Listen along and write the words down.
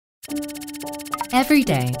Every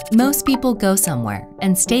day, most people go somewhere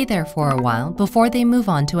and stay there for a while before they move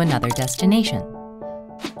on to another destination.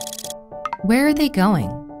 Where are they going?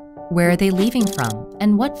 Where are they leaving from,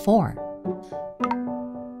 and what for?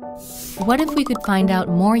 What if we could find out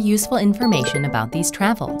more useful information about these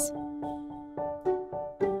travels?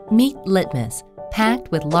 Meet Litmus,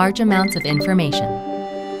 packed with large amounts of information.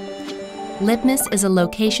 Litmus is a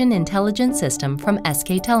location intelligence system from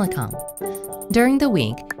SK Telecom. During the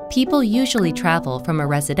week, people usually travel from a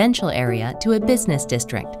residential area to a business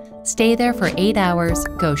district, stay there for 8 hours,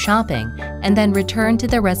 go shopping, and then return to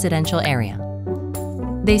the residential area.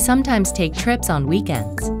 They sometimes take trips on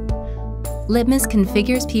weekends. Litmus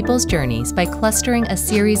configures people's journeys by clustering a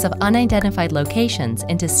series of unidentified locations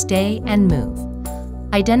into stay and move.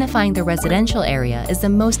 Identifying the residential area is the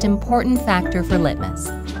most important factor for Litmus.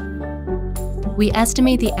 We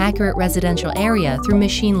estimate the accurate residential area through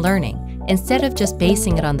machine learning, instead of just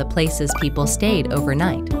basing it on the places people stayed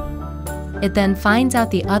overnight. It then finds out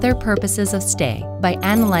the other purposes of stay by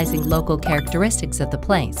analyzing local characteristics of the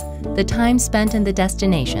place, the time spent in the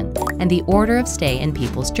destination, and the order of stay in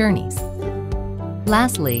people's journeys.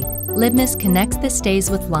 Lastly, Litmus connects the stays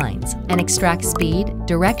with lines and extracts speed,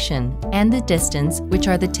 direction, and the distance, which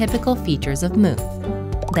are the typical features of move.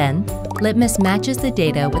 Then, Litmus matches the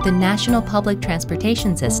data with the National Public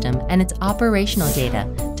Transportation System and its operational data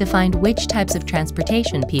to find which types of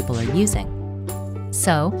transportation people are using.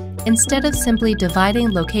 So, instead of simply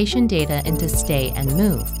dividing location data into stay and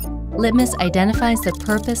move, Litmus identifies the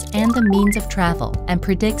purpose and the means of travel and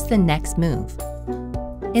predicts the next move.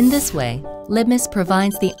 In this way, Litmus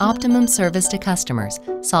provides the optimum service to customers,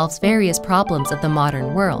 solves various problems of the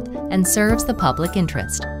modern world, and serves the public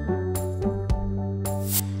interest.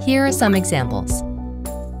 Here are some examples.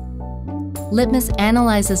 Litmus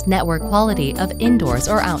analyzes network quality of indoors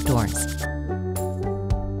or outdoors.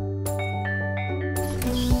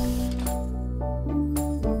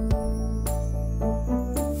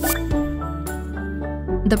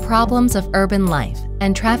 The problems of urban life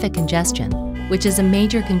and traffic congestion, which is a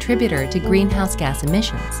major contributor to greenhouse gas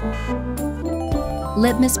emissions.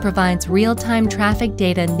 Litmus provides real-time traffic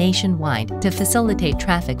data nationwide to facilitate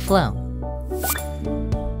traffic flow.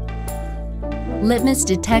 Litmus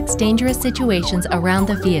detects dangerous situations around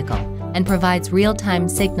the vehicle and provides real-time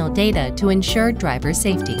signal data to ensure driver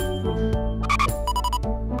safety.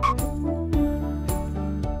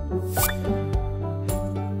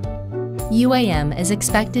 UAM is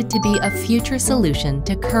expected to be a future solution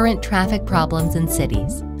to current traffic problems in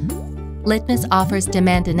cities. Litmus offers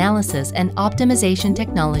demand analysis and optimization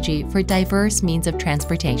technology for diverse means of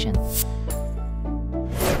transportation.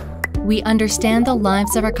 We understand the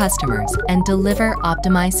lives of our customers and deliver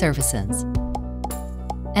optimized services.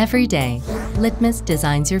 Every day, Litmus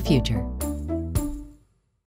designs your future.